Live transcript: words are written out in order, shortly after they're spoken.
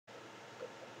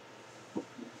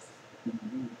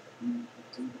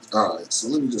Alright, so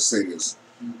let me just say this.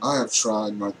 I have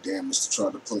tried my damnedest to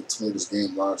try to play this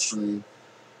game live stream,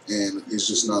 and it's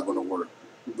just not going to work.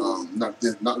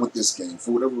 Not with this game.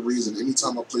 For whatever reason,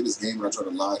 anytime I play this game and I try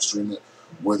to live stream it,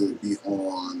 whether it be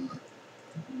on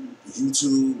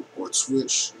YouTube or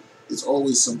Twitch, it's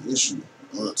always some issue.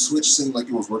 Twitch seemed like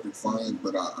it was working fine,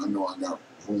 but I know I got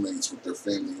roommates with their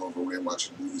family over there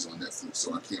watching movies on Netflix,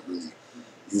 so I can't really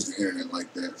use the internet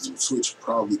like that. So Twitch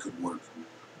probably could work,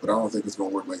 but I don't think it's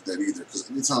going to work like that either. Because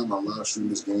anytime I live stream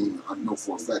this game, I know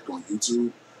for a fact on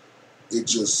YouTube, it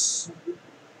just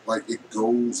like it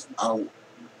goes out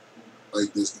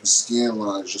like this. These scan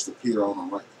lines just appear on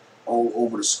the right, all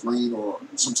over the screen, or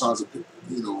sometimes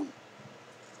you know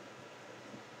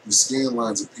the scan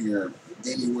lines appear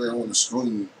anywhere on the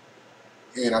screen,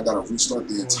 and I gotta restart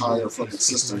the entire fucking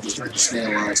system just for the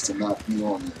scan lines to not be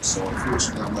on there. So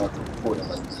unfortunately, I'm gonna have to record it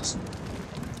like this.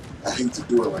 I hate to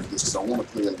do it like this because I want to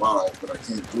play it live, but I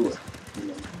can't do it. You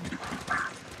know.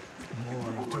 More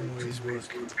of Tomoe's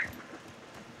work.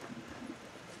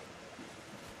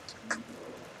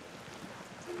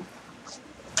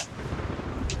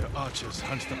 Their archers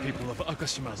hunt the people of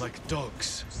Akashima like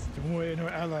dogs. Tomoe and her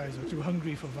allies are too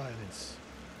hungry for violence.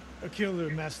 A killer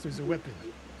masters a weapon.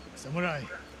 A samurai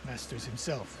masters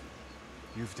himself.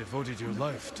 You've devoted your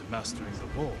life to mastering the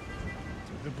bow.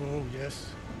 To the bow, yes,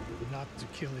 but not to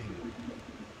killing.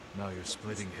 Now you're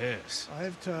splitting hairs. I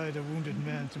have tied a wounded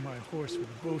man to my horse with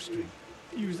a bowstring.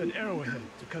 Used an arrowhead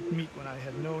to cut meat when I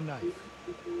had no knife.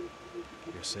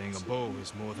 You're saying a bow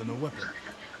is more than a weapon.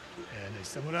 And a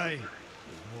samurai is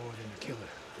more than a killer.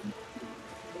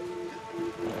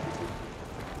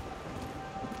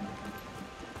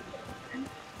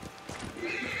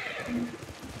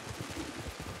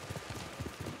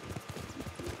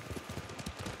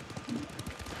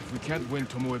 If we can't win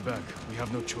Tomoe back, we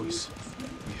have no choice.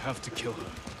 We have to kill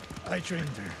her. I trained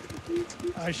her.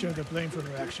 I share the blame for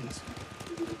her actions.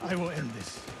 I will end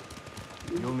this.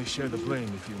 You only share the blame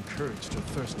if you encouraged her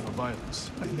thirst for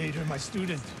violence. I made her my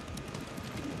student.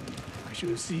 I should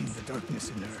have seen the darkness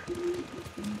in her.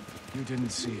 You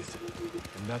didn't see it,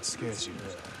 and that scares you.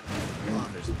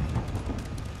 Bothers me.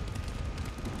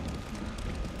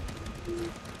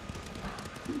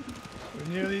 We're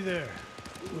nearly there.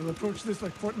 We'll approach this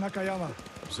like Fort Nakayama.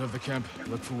 Observe the camp,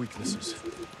 look for weaknesses.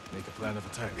 Make a plan of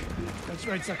attack. That's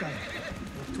right, Sakai.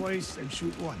 Look twice and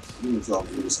shoot once. Let me drop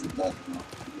this in the back now.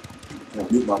 I'm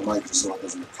gonna mute my mic just so it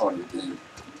doesn't record it again.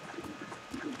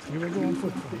 We will go on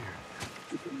foot from here.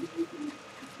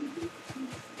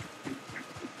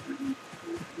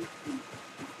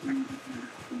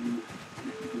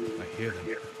 I hear them.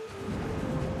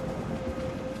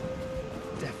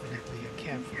 Definitely a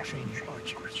camp for training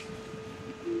archers.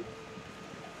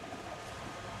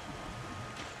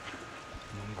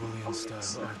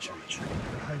 Mongolian-style archery.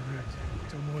 The hybrid.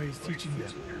 Tomoe is teaching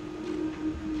them.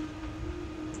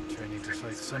 Training to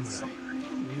fight samurai.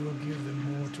 We will give them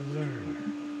more to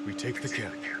learn. We take the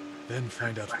camp, then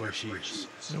find out where she is.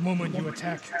 The moment you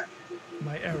attack,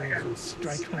 my arrows will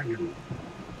strike home.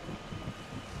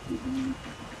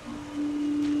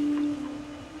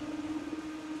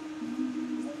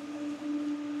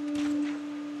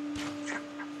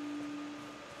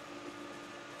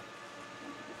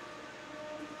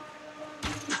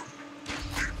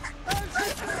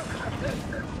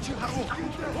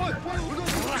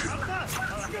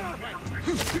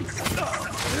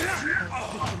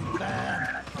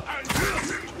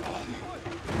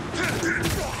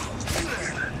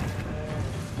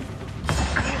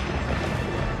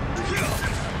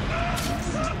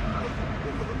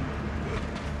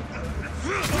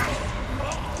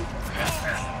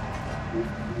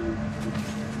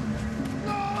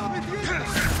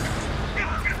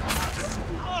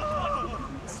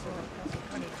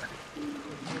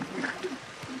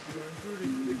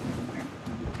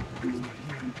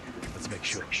 Let's make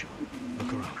sure.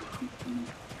 Look around.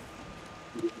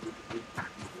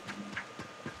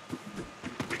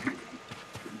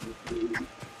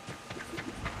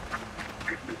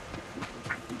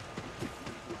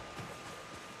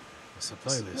 A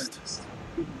supply list.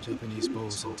 Japanese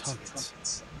bows and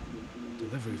targets.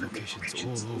 Delivery locations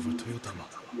all over Toyotama.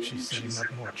 She's setting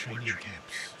up more training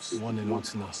camps. One in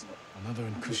Otsuna, another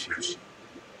in Kushi,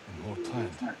 and more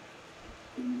planned.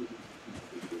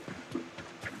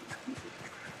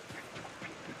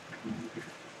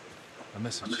 A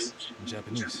message in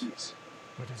Japanese.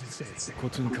 What does it say?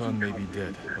 Khotun Khan may be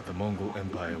dead, but the Mongol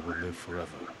Empire will live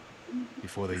forever.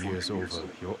 Before the year is over,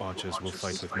 your archers will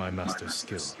fight with my master's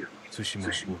skill.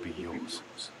 Tsushima will be yours,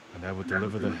 and I will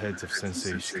deliver the heads of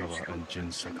Sensei Ishikawa and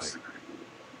Jin Sakai.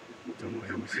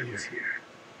 Tomoe was here.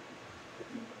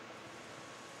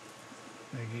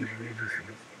 I gave her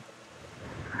everything,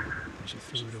 and she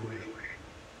threw it away.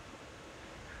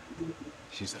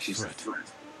 She's a threat.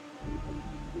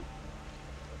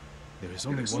 There is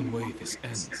only one way this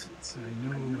ends. I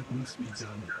know what must be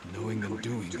done. Knowing and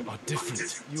doing are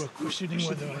different. You are questioning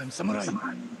whether I am samurai.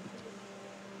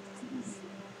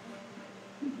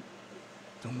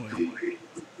 Don't worry.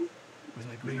 It was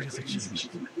my greatest achievement.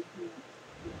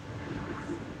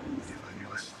 If I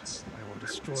must, I will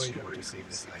destroy her to save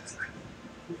this island.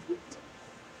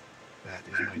 That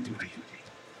is my duty.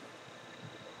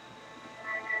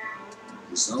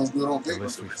 It sounds good on The paper.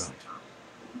 list we found.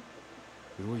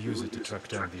 We will use it to track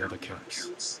down the other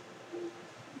camps.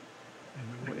 And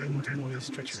we will end Tomoe's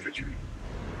treachery.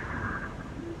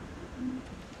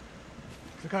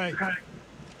 Sakai!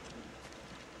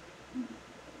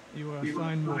 You are a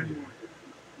fine warrior.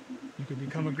 You could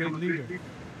become a great leader.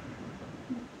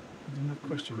 Do not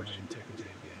question my integrity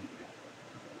again.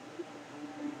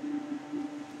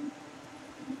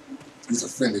 He's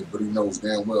offended, but he knows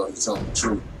damn well he's telling the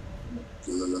truth.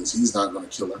 Because he's not going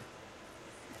to kill her.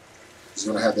 He's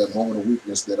going to have that moment of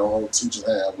weakness that all teachers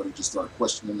have when he just start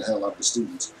questioning the hell out of the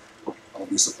students. I won't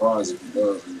be surprised if he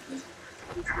does anything.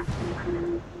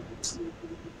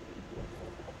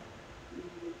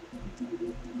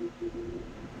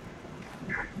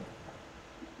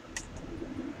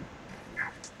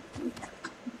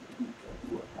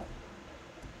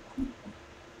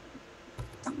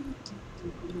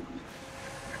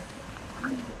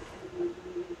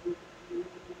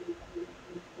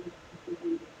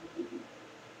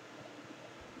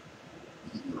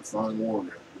 Fine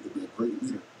warrior. He could be a great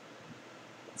leader.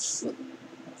 Shit.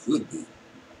 Could be.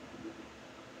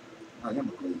 I am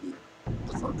a great leader. What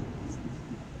the fuck?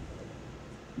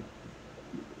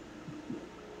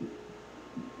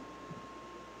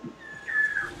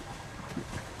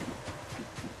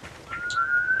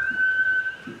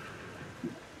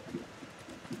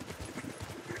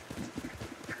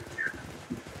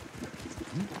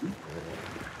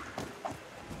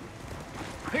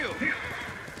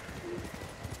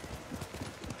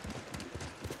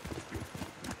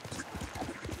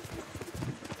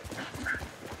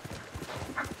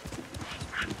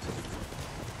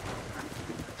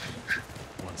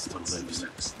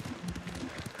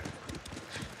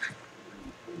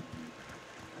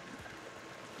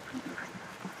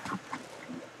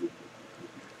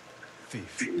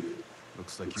 Thief.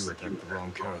 Looks like you attacked the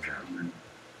wrong caravan.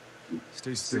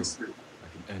 Stay still. I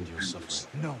can end your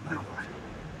suffering. No, my lord.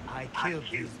 I killed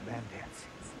these bandits.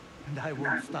 And I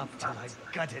won't stop till I've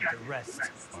gutted the rest.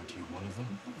 Aren't you one of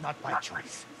them? Not by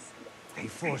choice. They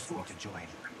forced me to join.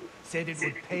 Said it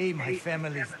would pay my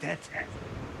family's debt.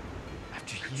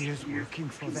 After years working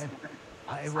for them,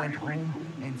 I went home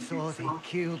and saw they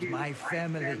killed my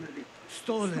family.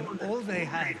 Stolen all they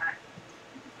had.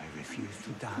 I refuse to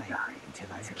die until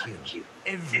I've killed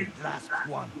every last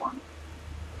one.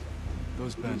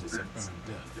 Those bandits have earned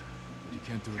death, but you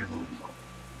can't do it alone.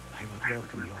 I would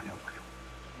welcome your help.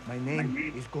 My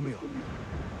name is Gomyo.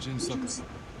 Jin Sakai,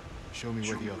 show me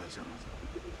where the others are.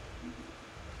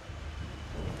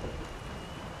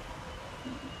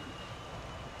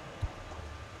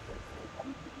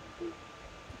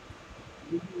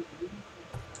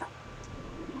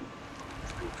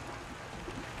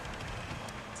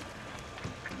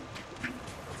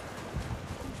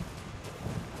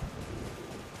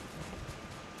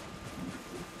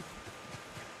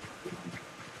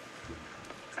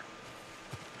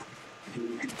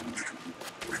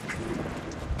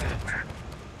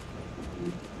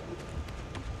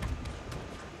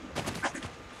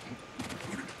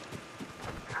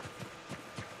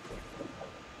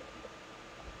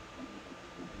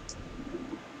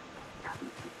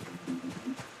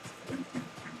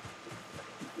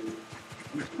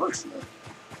 Personally.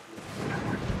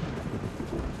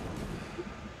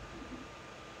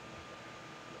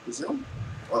 Is him?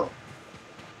 Oh.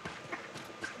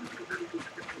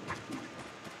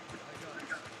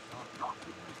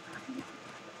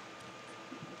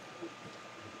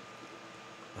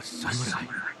 A samurai?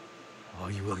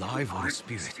 Are you alive or a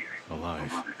spirit?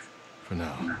 Alive. For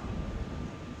now.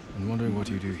 I'm wondering what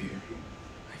you do here.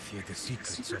 I fear the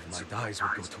secrets of my dyes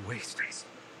would go to waste.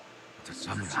 The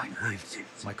samurai lives.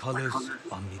 My colors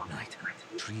are midnight.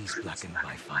 Trees blackened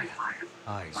by fire.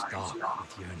 Eyes dark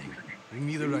with yearning. Bring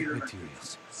me the right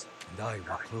materials, and I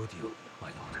will clothe you,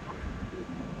 my lord.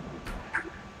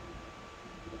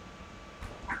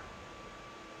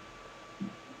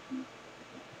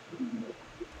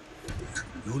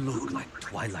 You look like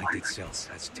twilight itself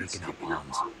has taken up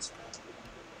arms.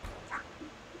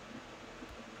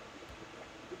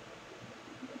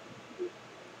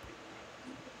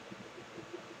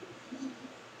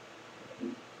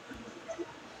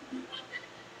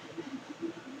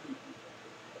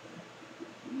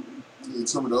 You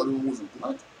tell me the other one wasn't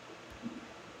black?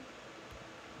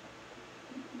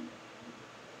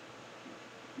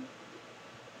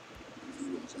 You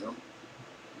know what I'm saying?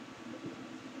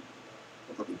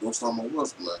 I thought the ghost armor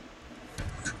was black.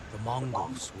 The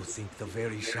Mongols will think the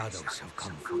very shadows have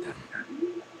come for them.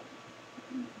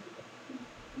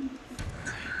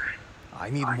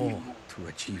 I need more to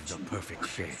achieve the perfect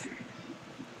shade.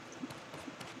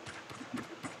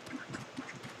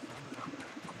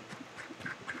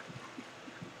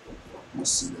 Let's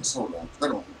see this. Hold on.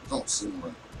 That don't seem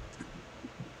right.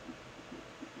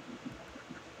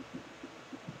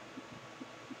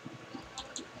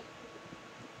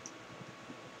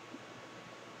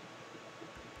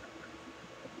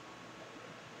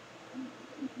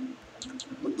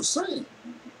 Look the same.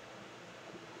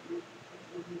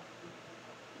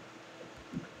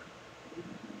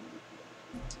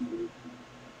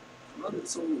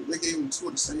 So they gave him two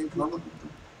of the same color.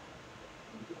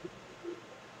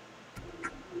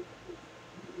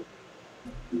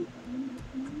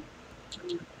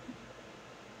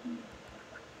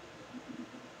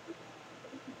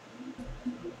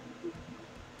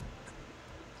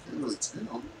 Can't really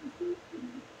tell.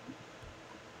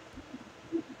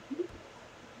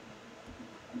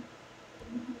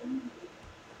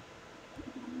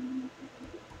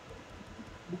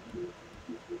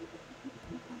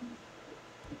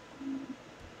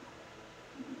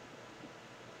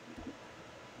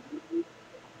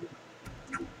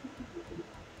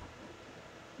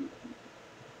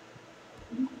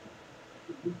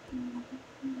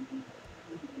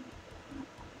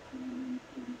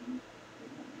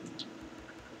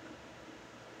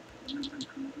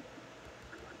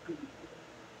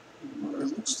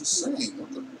 It looks the same.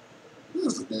 What the? It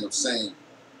is the damn same.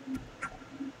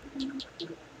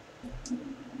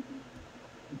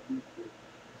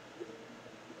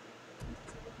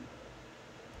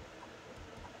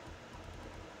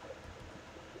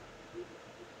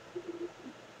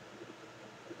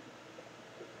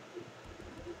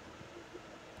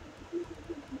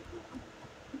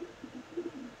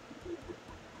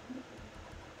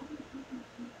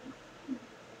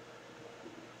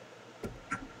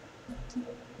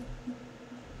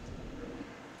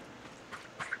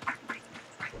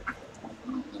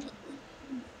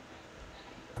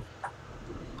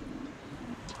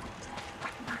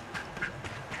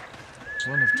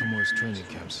 One of Tomoe's training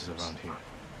camps is around here.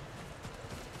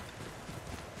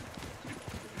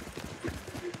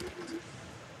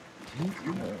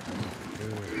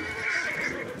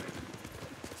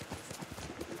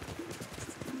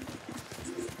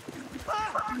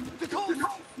 The ghost!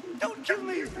 Don't kill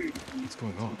me! What's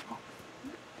going on?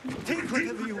 Take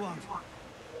whatever you want.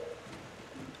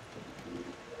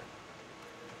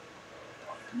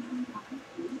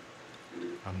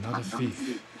 I'm not a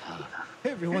thief.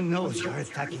 Everyone knows you're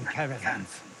attacking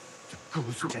caravans. The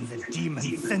ghost and the demon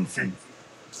sensing.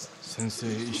 Sensei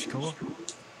Ishikawa?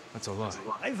 That's a lie.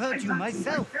 I've heard you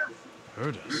myself.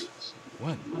 Heard us?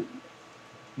 When?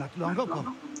 Not long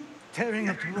ago. Tearing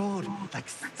up the road like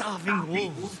starving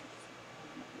wolves.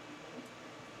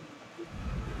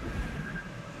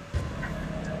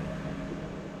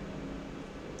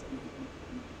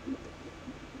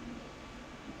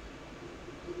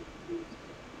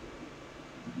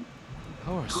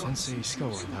 How are Sensei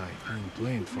Ishikawa and I being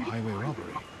blamed for highway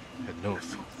robbery? Head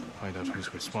north, find out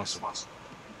who's responsible.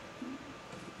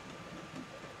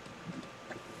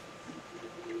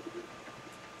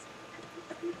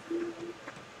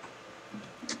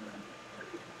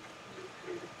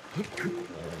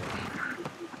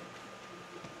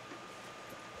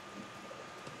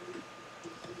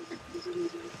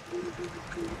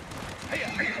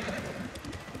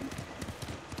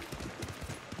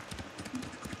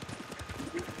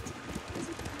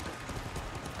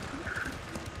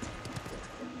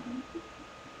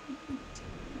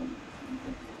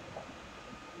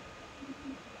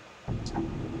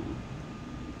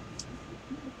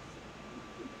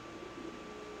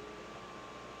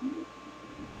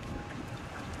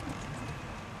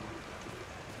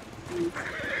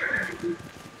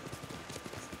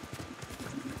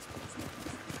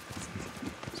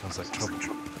 Sounds like trouble.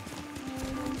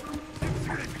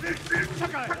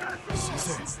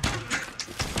 Sensei.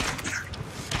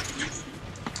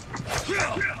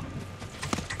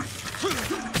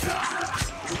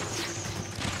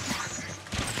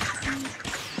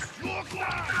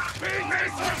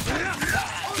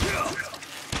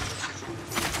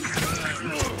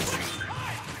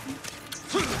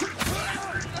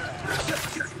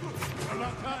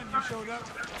 About time you showed up.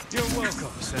 You're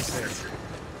welcome, Sensei.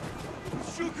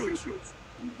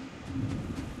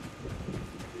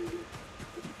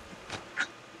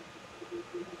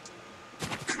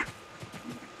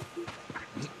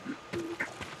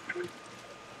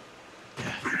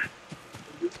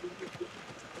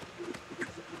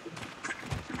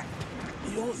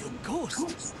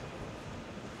 Ghost!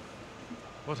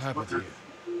 What happened here?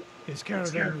 His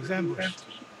caravan was ambushed.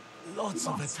 Lots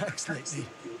of attacks lately.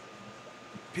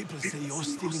 People say you're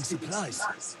stealing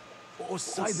supplies. Or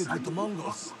sided with the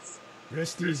Mongols.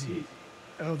 Rest easy.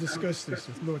 I'll discuss this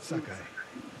with Lord Sakai.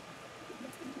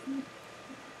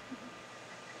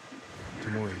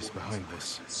 Tomoe is behind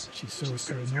this. She sows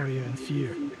paranoia and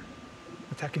fear.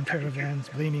 Attacking caravans,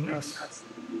 blaming us.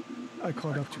 I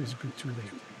caught up to his group too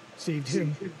late. Saved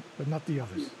him, but not the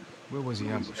others. Where was he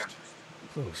ambushed?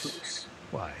 Close.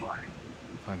 Why?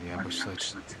 Find the ambush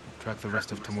site. Track the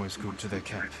rest of Tomoe's group to their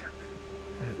camp.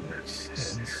 That makes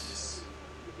sense.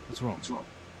 What's wrong?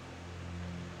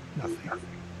 Nothing.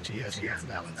 She has enough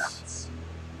balance.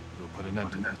 We'll put an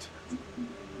end to that.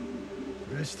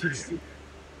 Rest here.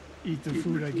 Eat the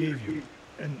food I gave you,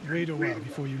 and wait a while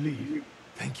before you leave.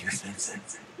 Thank you, Sensei.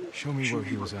 Show me where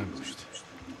he was ambushed.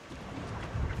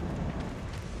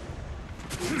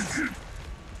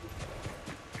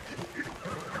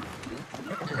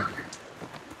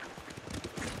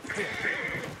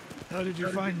 How did you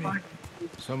find me?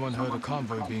 Someone heard a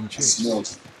convoy being I chased. smelled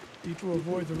it. People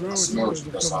avoid the road Smelled because it.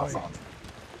 of That's how I Tomoe. found it.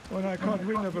 When I caught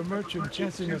wind of a merchant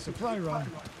chancing a supply run,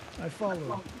 I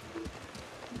followed.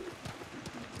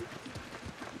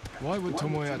 Why would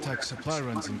Tomoe attack supply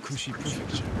runs in Kushi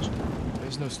Prefecture?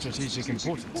 There's no strategic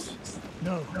importance.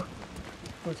 No.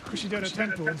 But Kushidera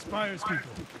Temple inspires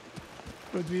people.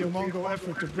 Could be a Mongol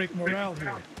effort to break morale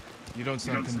here. You don't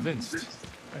sound convinced.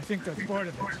 I think that's part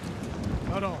of it.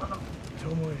 Not all.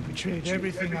 Tomoe betrayed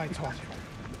everything I taught her.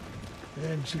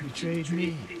 Then she betrayed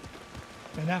me.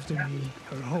 And after me,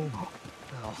 her home.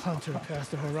 I'll hunt her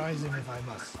past the horizon if I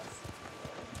must.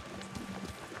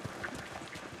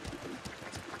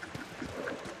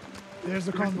 There's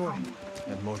the convoy.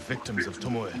 And more victims of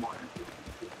Tomoe.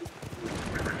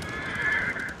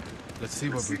 Let's see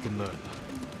what we can learn.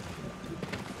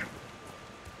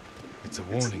 It's a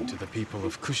warning to the people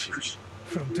of Kushi.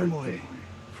 From Tomoe.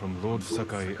 From Lord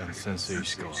Sakai and Sensei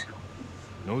Ishikawa.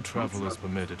 No travel is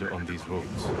permitted on these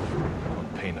roads, on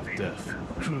pain of death.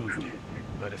 Crude,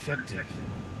 but effective.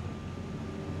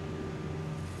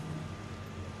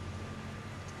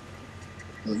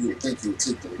 Well, you would think you would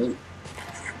take the loot.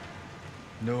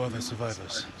 No other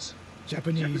survivors.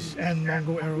 Japanese and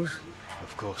Mongol arrows.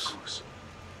 Of course.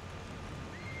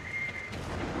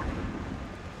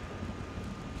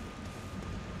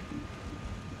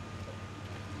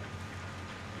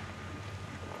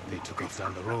 They took off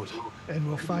down the road. And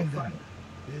we'll find them.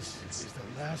 This is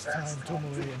the last time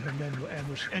Tomoe and her men will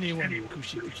ambush anyone in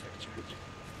Kushi Prefecture.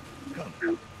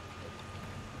 Come.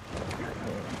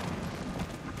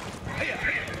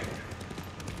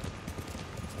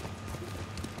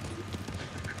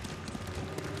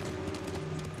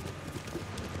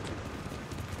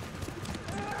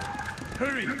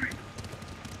 Hurry!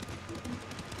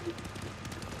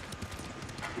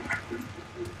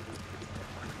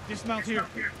 Dismount here.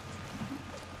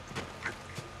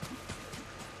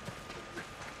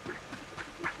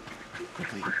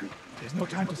 Quickly. There's no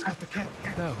time to scout the camp.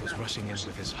 Now who's rushing in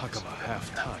with his hakama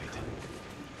half-tied?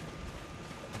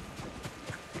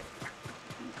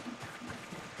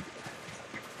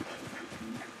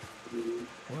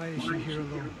 Why is she here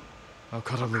alone? I'll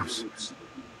cut her loose.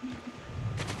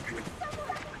 We'll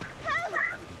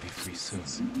be free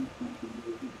soon.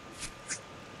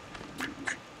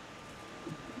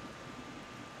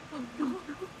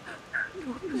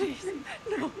 No, please,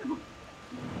 no.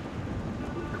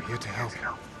 We're here to help.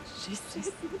 She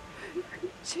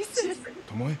said,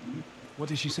 Tomoe? What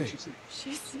did she say?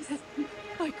 she said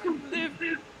I could live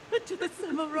until the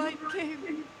samurai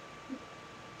came.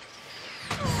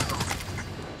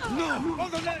 No!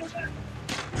 On the ledge!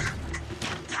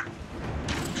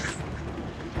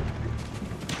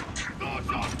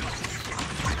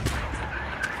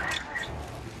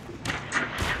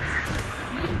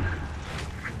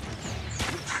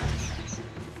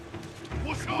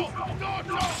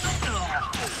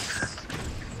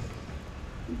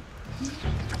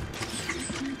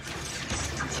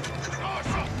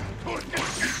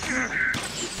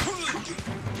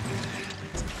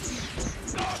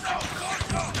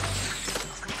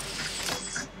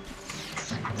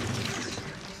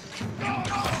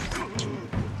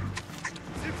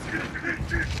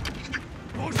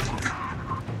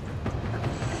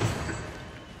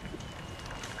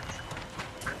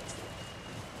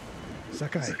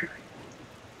 Sakai.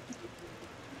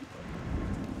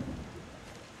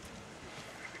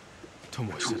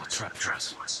 Tomoe set a trap for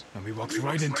us, and we walked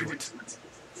right into it.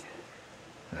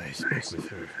 I spoke with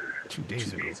her 2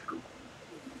 days ago.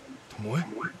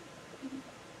 Tomoe?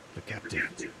 The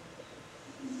captive.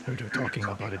 Heard her talking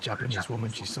about a Japanese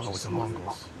woman she saw with the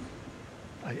Mongols.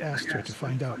 I asked her to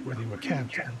find out where they were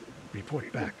camped and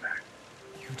report back.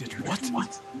 You did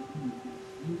what?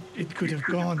 It could have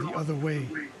gone the other way.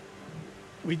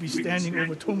 We'd be standing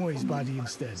over Tomoe's body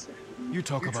instead. You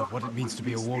talk about what it means to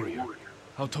be a warrior.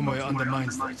 How Tomoe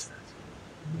undermines that.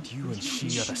 But you and she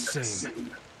are the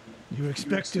same. You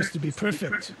expect us to be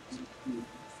perfect.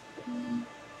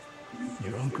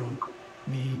 Your uncle,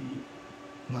 me,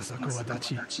 Masako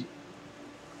Adachi.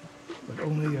 But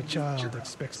only a child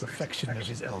expects perfection of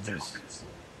his elders.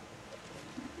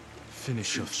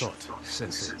 Finish your thought,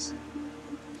 Sensei.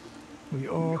 We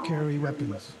all carry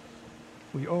weapons.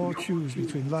 We all choose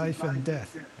between life and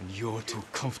death. And you're too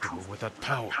comfortable with that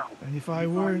power. And if I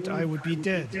weren't, I would be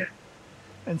dead.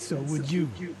 And so would you,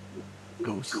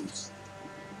 Ghost.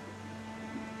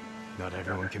 Not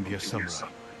everyone can be a samurai.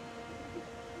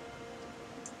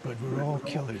 But we're all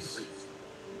killers.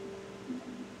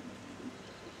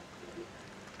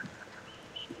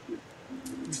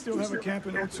 We still have a camp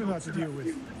in Otsuna to deal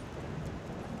with.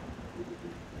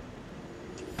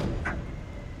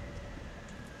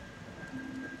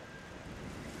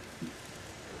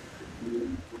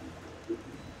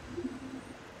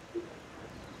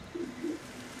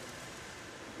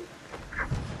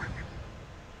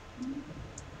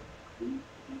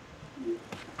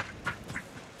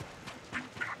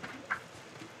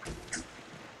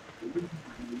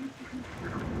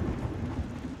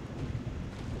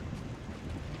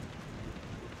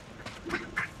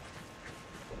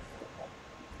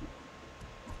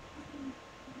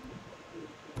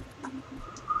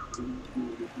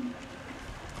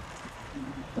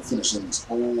 Finishing this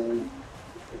whole ordeal.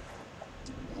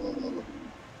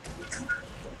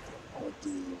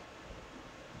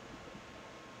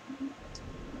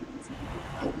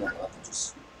 Oh man, I can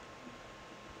just.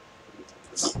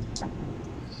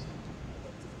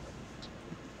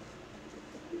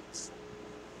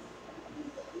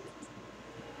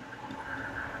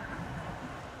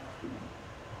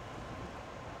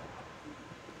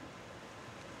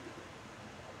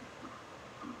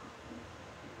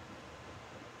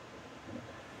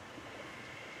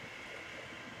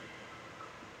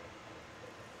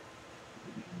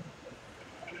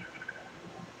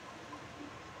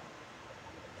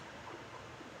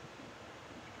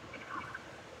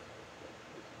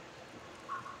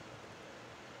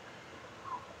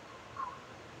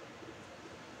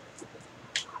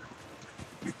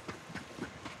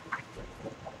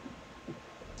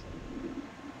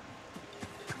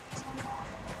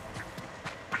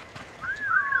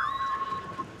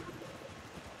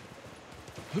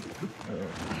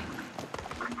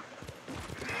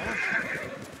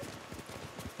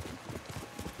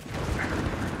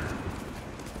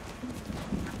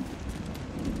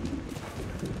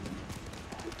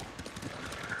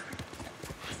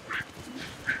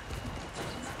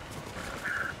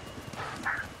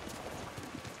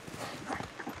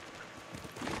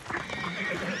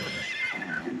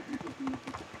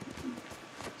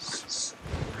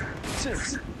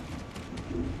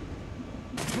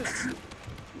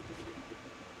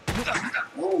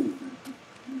 Whoa!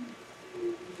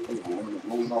 I'm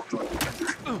rolling off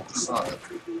the side.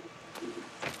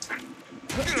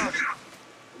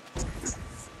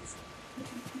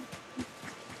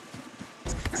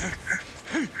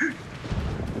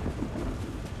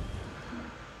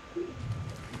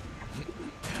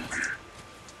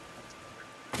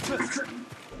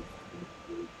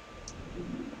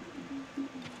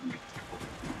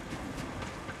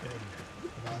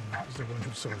 Ran is the one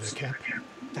who saw their camp.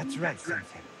 That's right,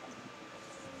 Sensei.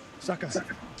 Saka,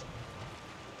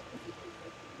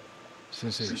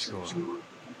 Sensei Ishikawa,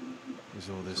 is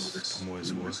all this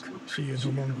Tomoe's work? she and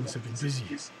her Mongols have been busy.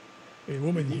 A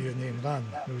woman here named Ran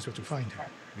knows where to find her.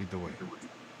 Lead the way.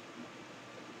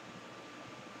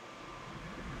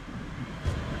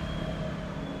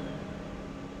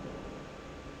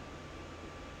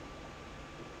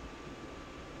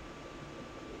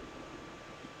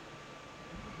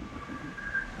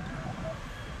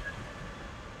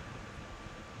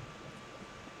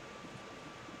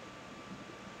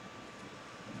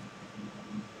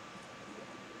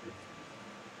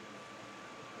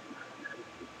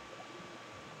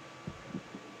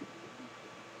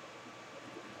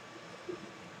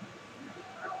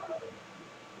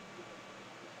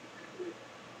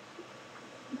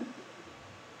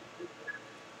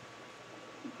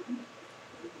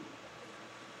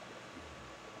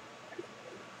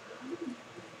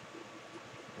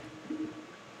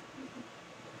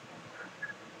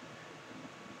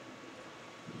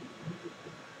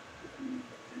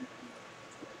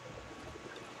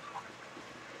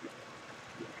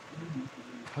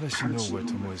 How does she know where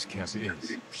Tomoe's camp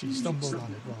is? She stumbled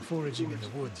on it while foraging in the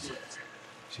woods.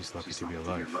 She's lucky to be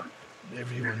alive.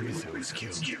 Everyone with her was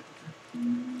killed.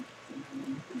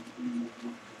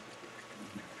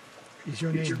 Is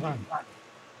your name Lan?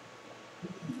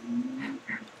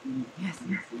 Yes,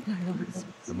 my lords.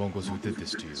 The Mongols who did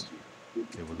this to you,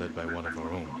 they were led by one of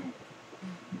our own.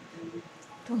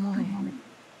 Tomoe.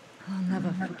 I'll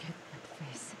never forget that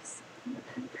face.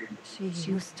 She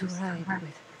used to ride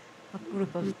with a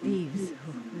group of thieves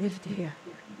who lived here.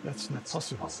 That's not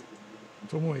possible.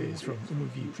 Tomoe is from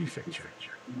Umugi Prefecture.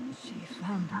 She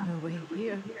found her way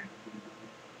here.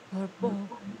 Her bow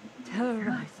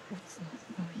terrorized Utsuma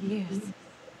for years.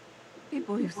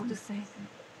 People used to say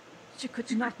she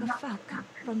could knock a falcon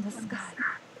from the sky,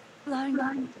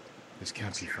 blindfolded. This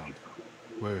camp you found,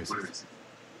 where is it?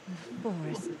 The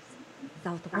forest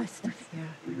southwest of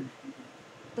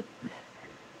here.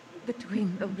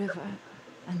 Between the river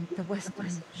and the western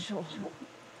shore.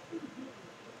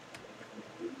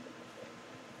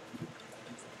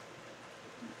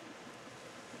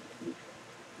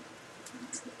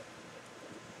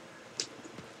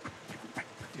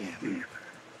 Damn.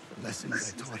 The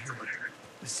lessons I taught her,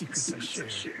 the secrets I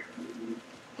shared.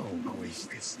 Oh,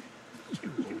 wasted.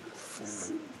 You old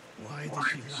fool. Why did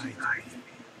she lie to me?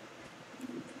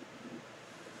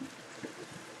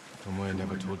 Tomoe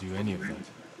never told you any of that.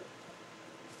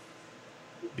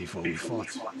 Before we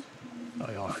fought,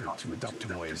 I offered to adopt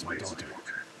Tomoe as my daughter.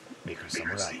 Make her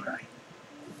samurai.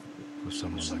 For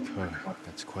someone like her,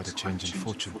 that's quite a change in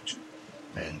fortune.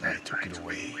 And I took it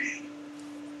away.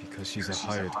 Because she's a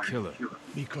hired killer.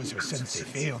 Because her sensei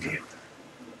failed her.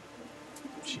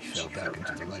 She fell back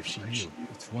into the life she knew.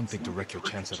 It's one thing to wreck your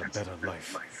chance at a better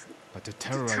life, but to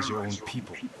terrorize your own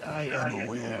people. I am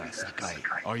aware, Sakai.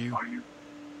 Are you?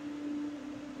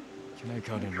 Can I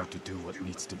count on you to do what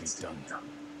needs to be done?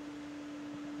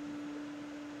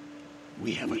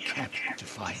 We have a camp to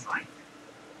find.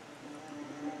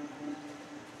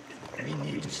 We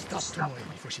need to stop Tomoe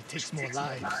before she takes more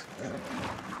lives.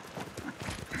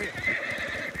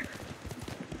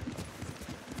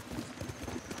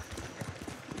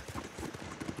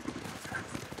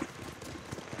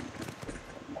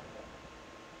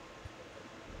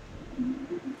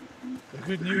 The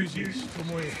good news is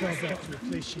Tomoe fell back to a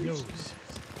place she knows,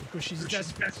 because she's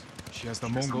desperate. She has the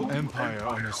Mongol Empire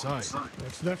on her side.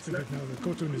 What's left of it now that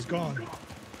Khotun is gone.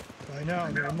 By now,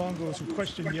 there are Mongols who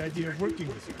question the idea of working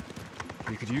with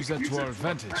her. We could use that to our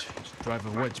advantage, drive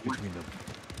a wedge between them.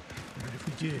 But if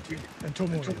we did, and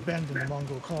Tomoe abandoned the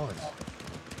Mongol cause,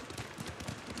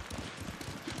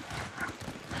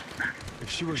 If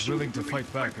she was willing to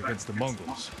fight back against the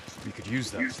Mongols, we could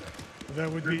use that.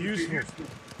 that would be useful.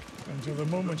 Until the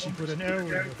moment she put an arrow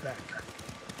in her back.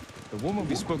 The woman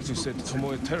we spoke to said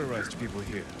Tomoe terrorized people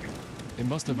here. It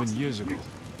must have been years ago.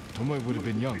 Tomoe would have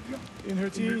been young. In her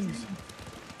teens,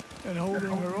 and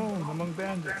holding her own among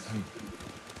bandits.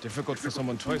 Difficult for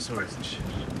someone twice her age.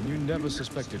 You never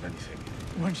suspected anything.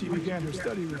 When she began her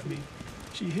study with me,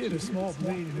 she hid a small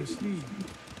blade in her sleeve,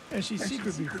 and she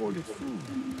secretly hoarded food.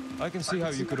 I can see how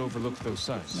you could overlook those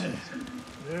signs.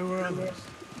 There were others.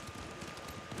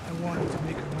 I wanted to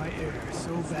make her my heir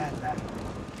so badly.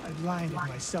 I blinded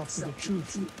myself to the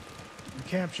truth. The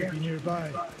camp should be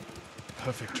nearby.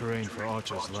 Perfect terrain for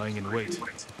archers lying in wait.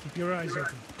 Keep your eyes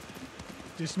open.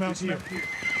 Dismount here.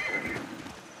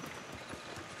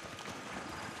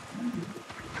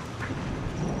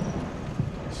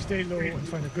 Stay low and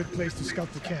find a good place to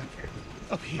scout the camp.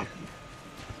 Up here.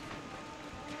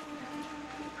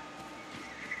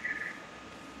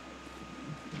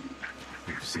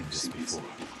 We've seen this before.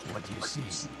 What do you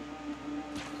see?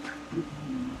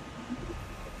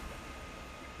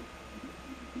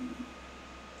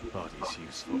 Bodies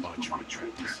used for archery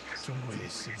practice.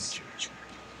 Tomoe's signature.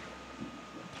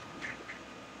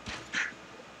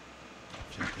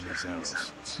 Japanese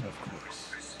arrows. Of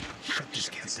course. Shut this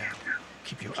camp down.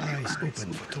 Keep your eyes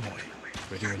open for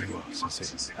Tomoe. Ready when you are,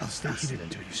 Sensei. I'll stay hidden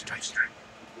until you strike.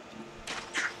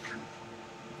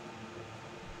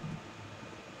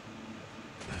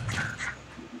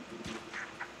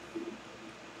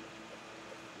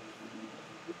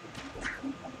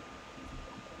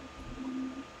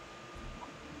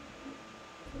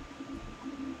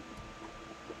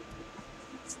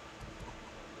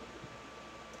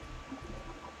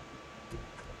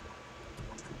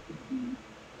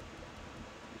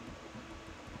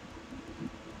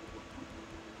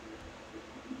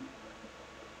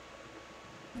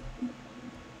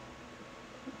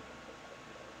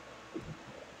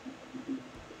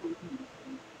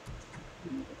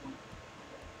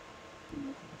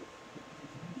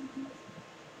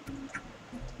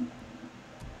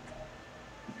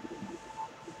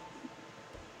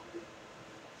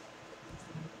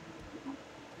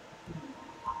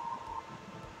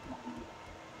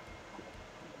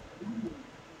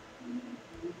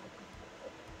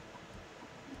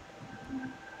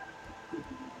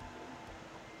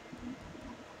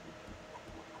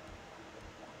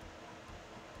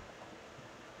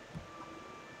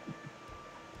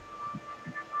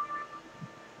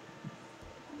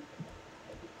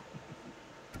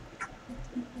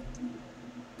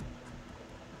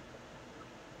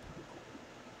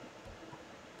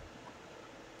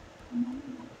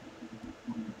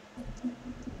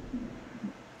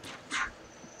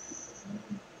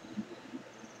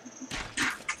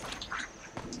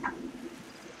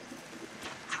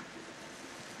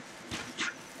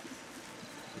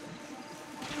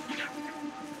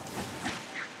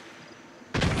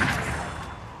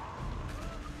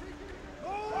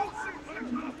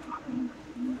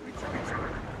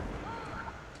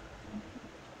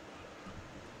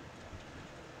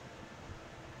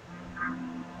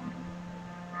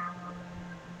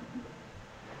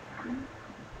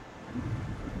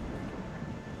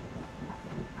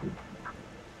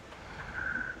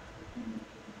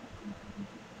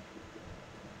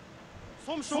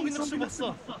 нэрсэн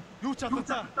болсон. Юу ч алга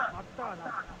та.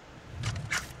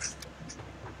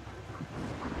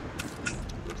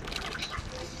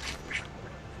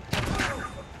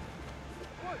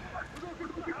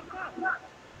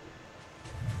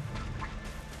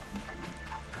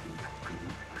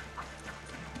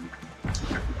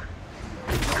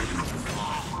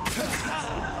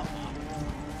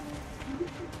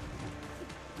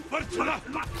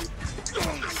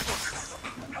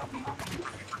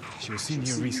 She was seen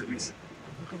here recently.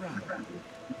 Look around.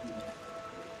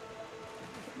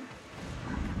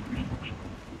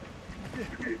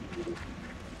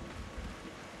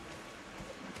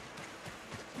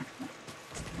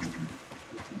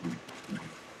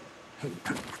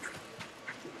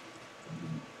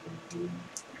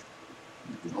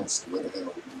 Where the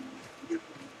hell?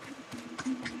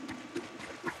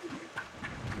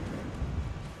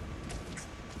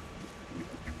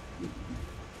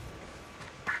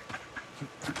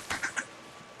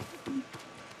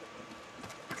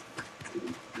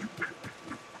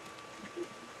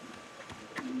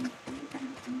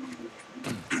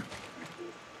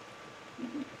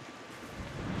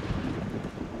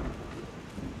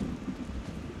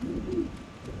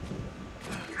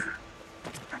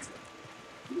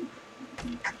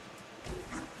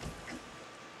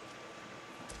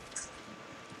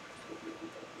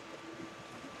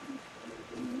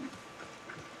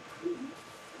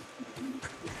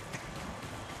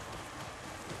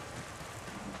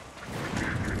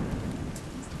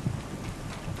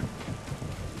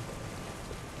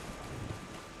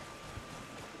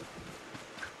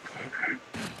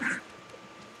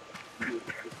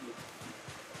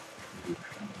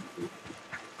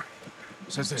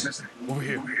 Sensei, over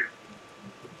here.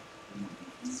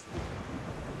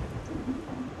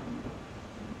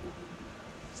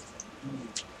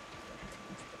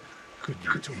 Good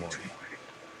night, Tomoe.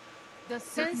 The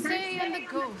sensei and the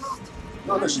ghost.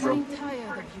 No, there I'm she go. getting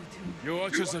tired of you two. Your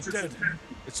archers are dead.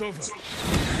 It's over.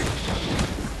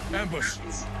 Ambush.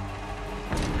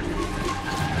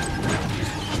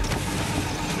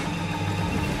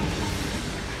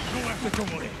 Go after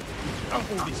Tomoe. I'll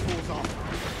hold these fools off.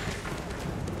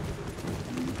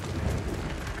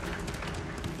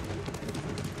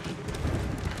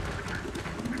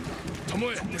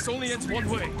 Tomoe, this only ends one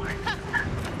way.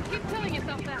 Keep telling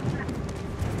yourself that.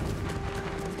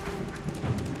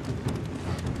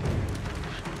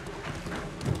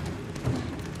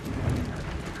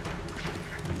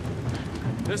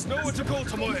 There's nowhere to go,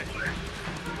 Tomoe.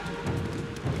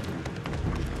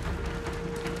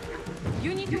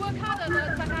 You need to work harder,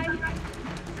 Lord Sakai.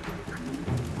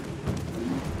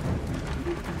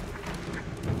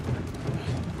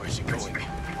 Where's she going?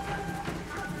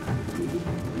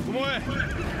 Tomoe!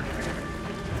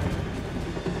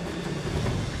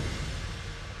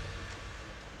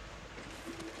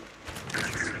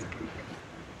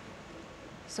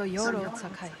 So you're Lord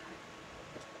Sakai,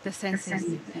 the sensei's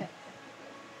new pet.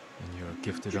 And you're a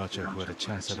gifted archer who had a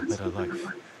chance at a better life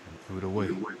and threw it away.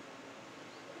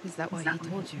 Is that what he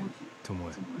told you?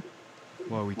 Tomoe,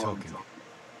 why are we talking?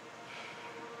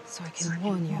 So I can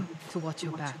warn you to watch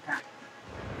your back.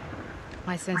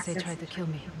 My sensei tried to kill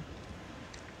me.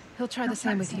 He'll try the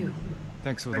same with you.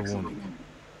 Thanks for the warning,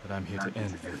 but I'm here to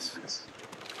end this.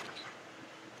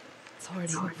 It's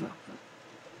already over.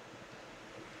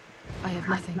 I have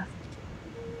nothing.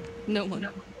 No one.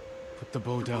 Put the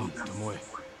bow down, Tomoe.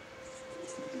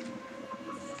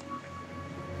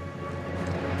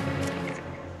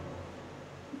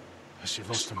 Has she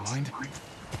lost her mind?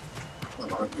 I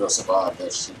don't think you'll survive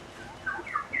that shit.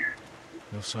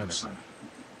 No sign of her.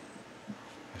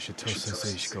 I should tell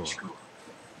Sensei Ishikawa.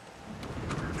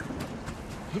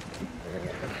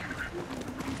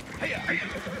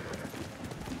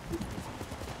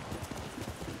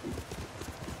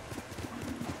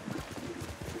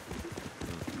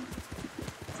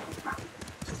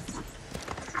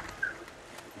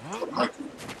 Like,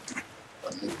 I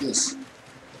need this.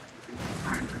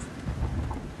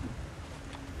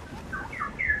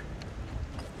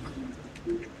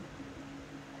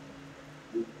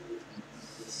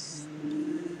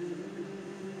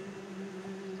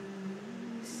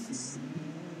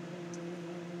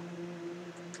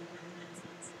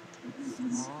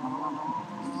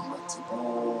 Back to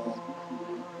ball.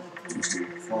 Used to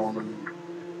falling.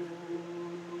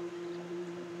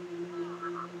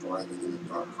 Driving in the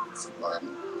dark.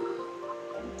 Surviving.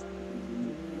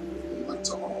 Back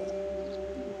to home.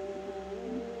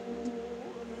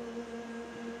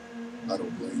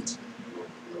 Idle blades.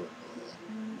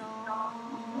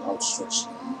 Outstretched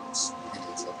hands.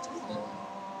 Hands up to home.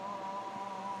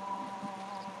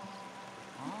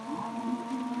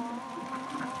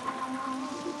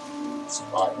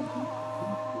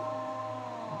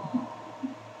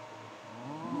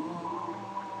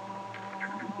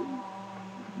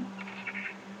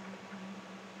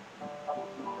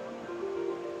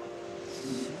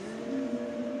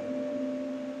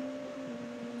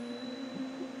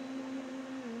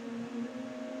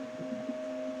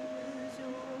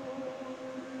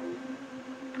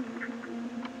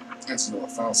 Sentinel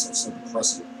found some so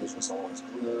depressing. Visions always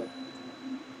clear,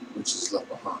 which is left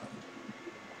behind.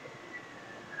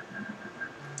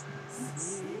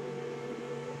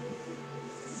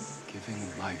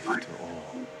 Giving life to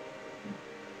all.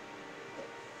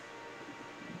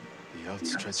 The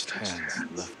outstretched hands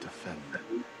left to fend.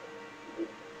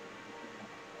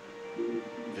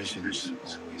 Visions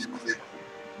always clear.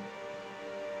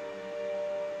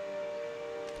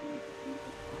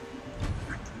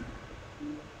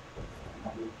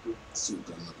 Let's see what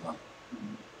that look like.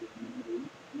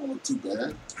 Don't look too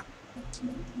bad.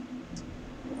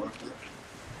 Worth it.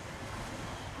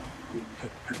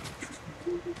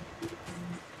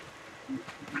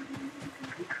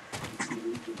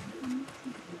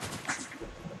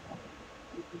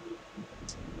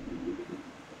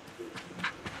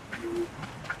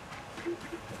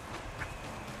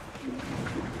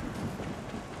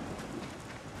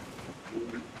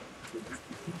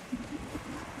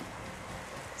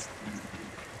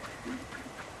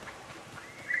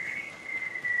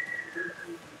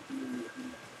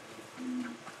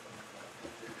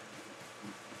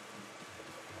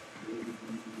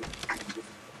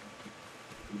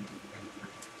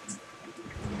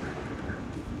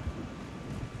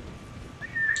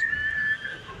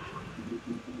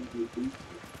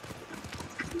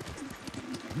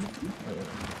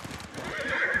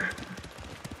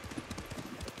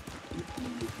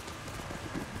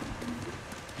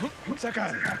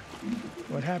 Sakai,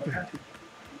 what happened?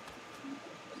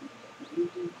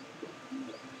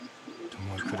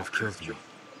 Tomoe could have killed me,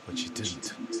 but she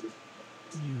didn't.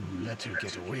 You let her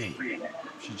get away.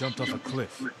 She jumped off a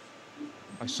cliff.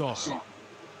 I saw her.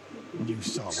 You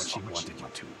saw what she wanted you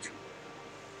to.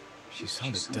 She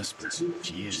sounded desperate.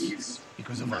 She is,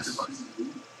 because of us.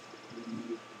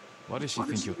 Why does she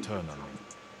think you'll turn on me?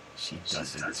 She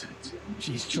doesn't.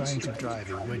 She's trying to drive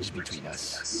a wedge between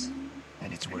us.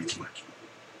 And it's working.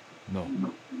 No,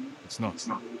 it's not.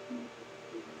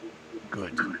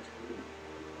 Good.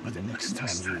 But the next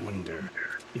time you wonder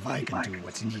if I can do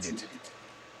what's needed,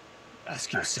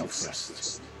 ask yourself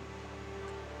first.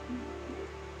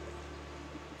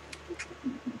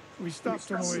 We stopped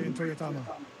Tomoe in Toyotama,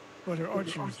 but her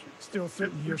archers still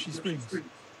threaten Yoshi Springs.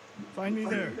 Find me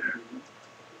there.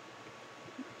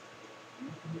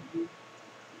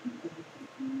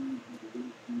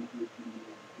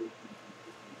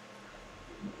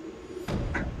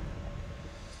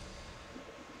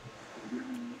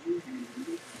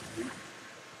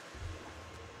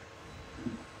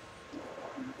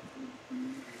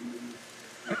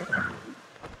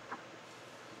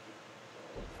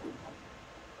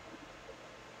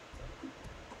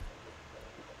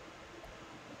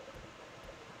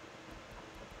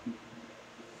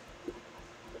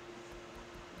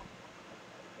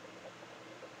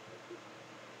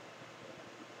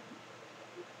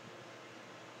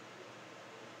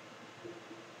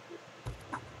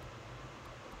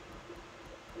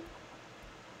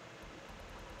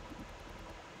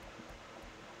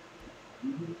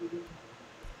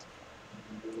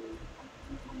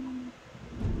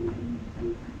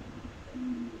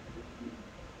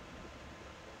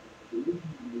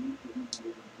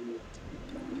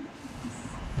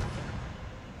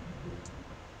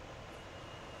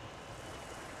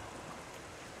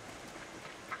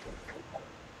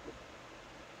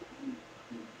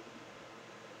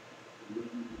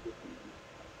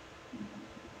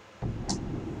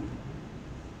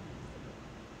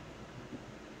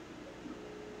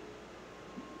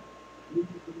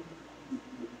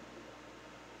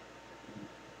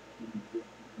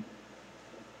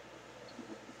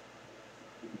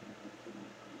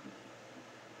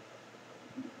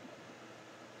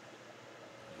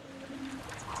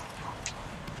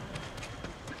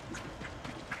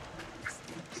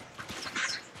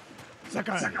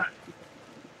 Sakai.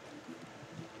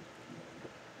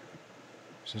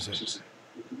 Sensei,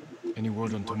 any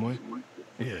word on Tomoe?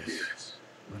 Yes,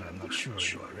 but I'm not sure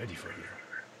you are ready for her.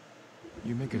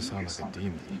 You make her sound like a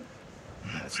demon.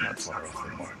 That's not far off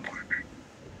the mark.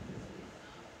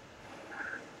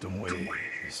 Tomoe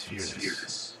is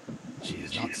fearless. She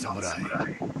is not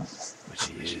samurai, but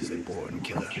she is a born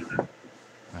killer.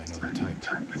 I know the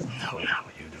type. No,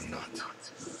 you do not.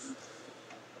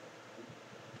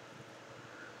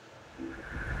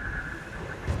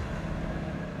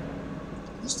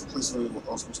 Is this the place where we're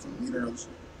all supposed to meet her?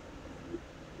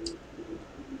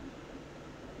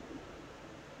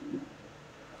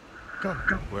 Come.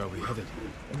 Where are we headed?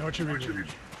 An archery range.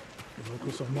 The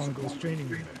locals of Mongols training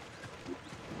me there.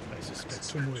 I suspect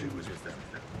Tomoe was with them.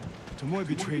 Tomoe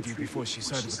betrayed you before she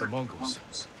sided with the Mongols.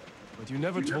 But you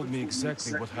never told me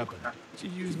exactly what happened. She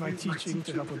used my teaching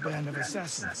to help a band of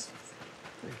assassins.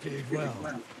 They paid well.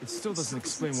 It still doesn't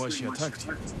explain why she attacked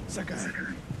you. Sakai,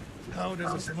 how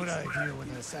does a samurai deal with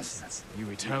an assassin? You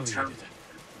retaliated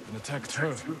and attacked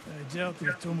her. I dealt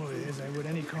with Tomoe as I would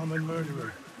any common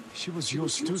murderer. She was your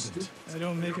student. I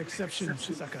don't make exceptions,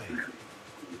 Sakai.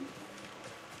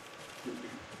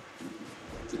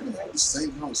 Didn't we have the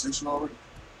same conversation already?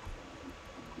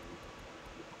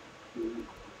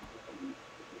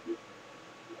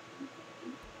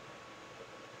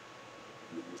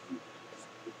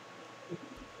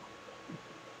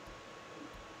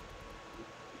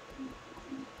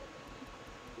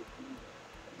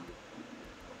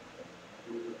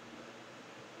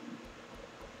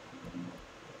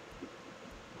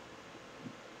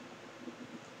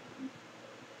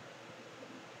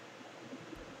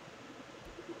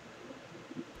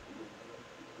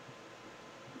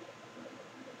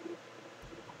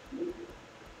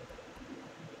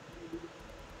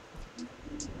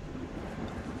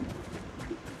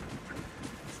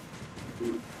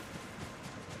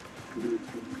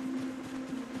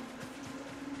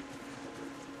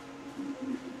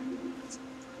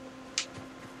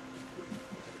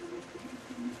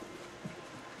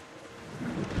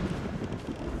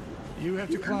 You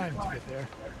have to climb to get there.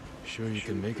 Sure you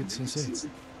can make it, Sensei?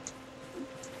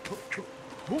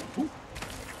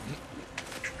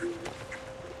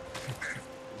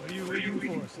 What are you waiting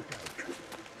for, Sakai?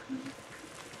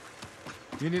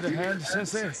 Do you need a hand,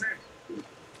 Sensei?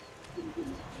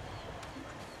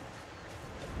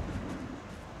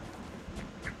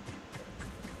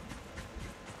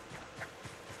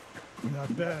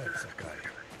 Not bad, Sakai.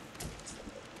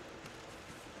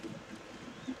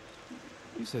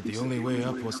 You said the only way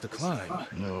up was to climb.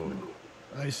 No.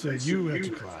 I said you had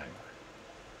to climb.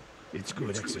 It's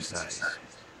good exercise.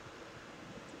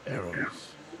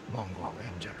 Arrows, Mongol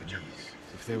and Japanese.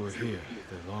 If they were here,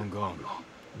 they're long gone.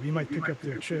 We might pick up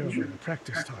their trail by the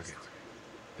practice target.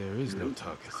 There is no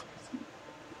target.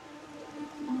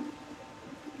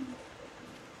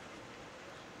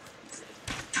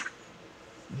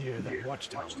 Near that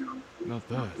watchtower. Not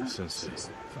bad, Sensei.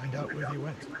 Find out where they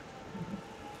went.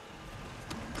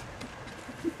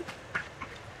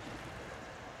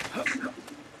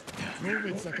 Move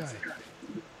it, Sakai.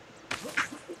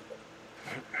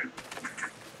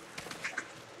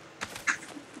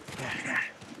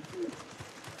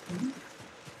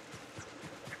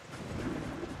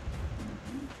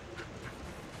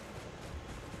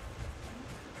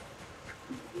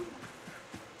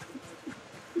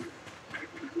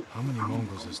 How many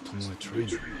Mongols has Tomoe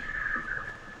trained?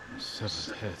 A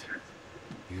severed head.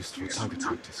 Used for target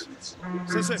practice.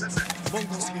 Sensei,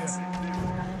 Mongols here.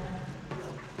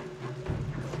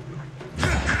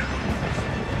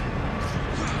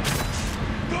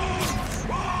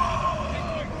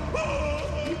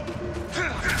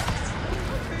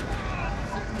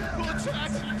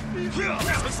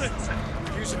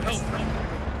 Use some help.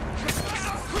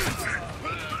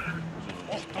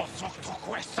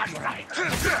 Samurai!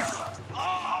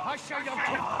 I shall your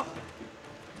kill!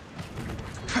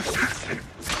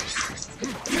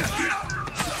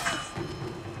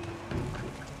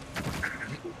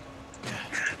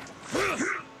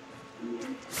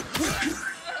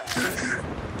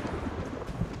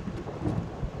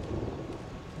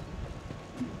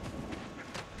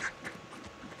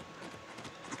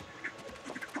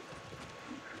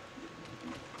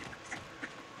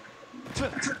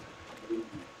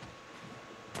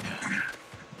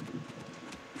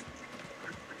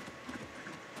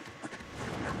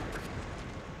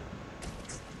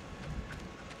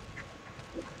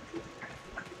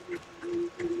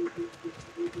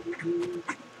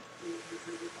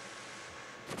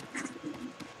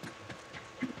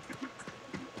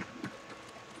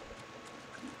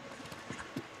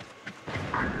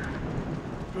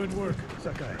 Good work,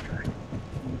 Sakai.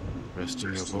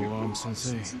 Resting your bow arm,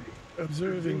 Sensei?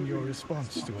 Observing your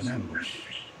response to an ambush.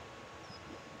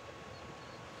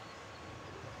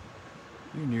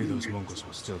 You knew those Mongols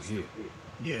were still here.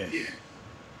 Yes. You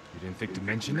didn't think to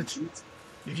mention it?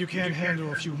 If you can't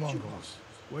handle a few Mongols,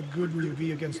 what good will you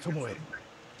be against Tomoe?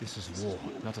 This is war,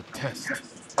 not a test.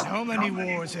 How many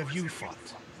wars have you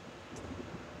fought?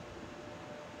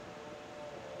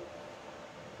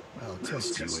 I'll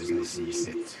test you as I see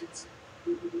fit.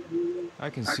 I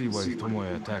can see why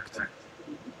Tomoe attacked.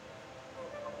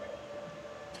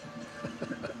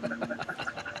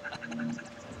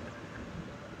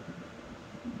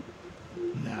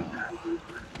 Now,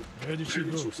 where did she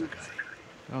go, Sakai?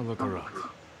 I'll look around.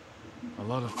 A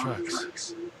lot of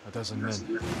tracks. A dozen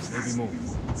men, maybe more.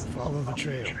 Follow the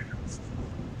trail.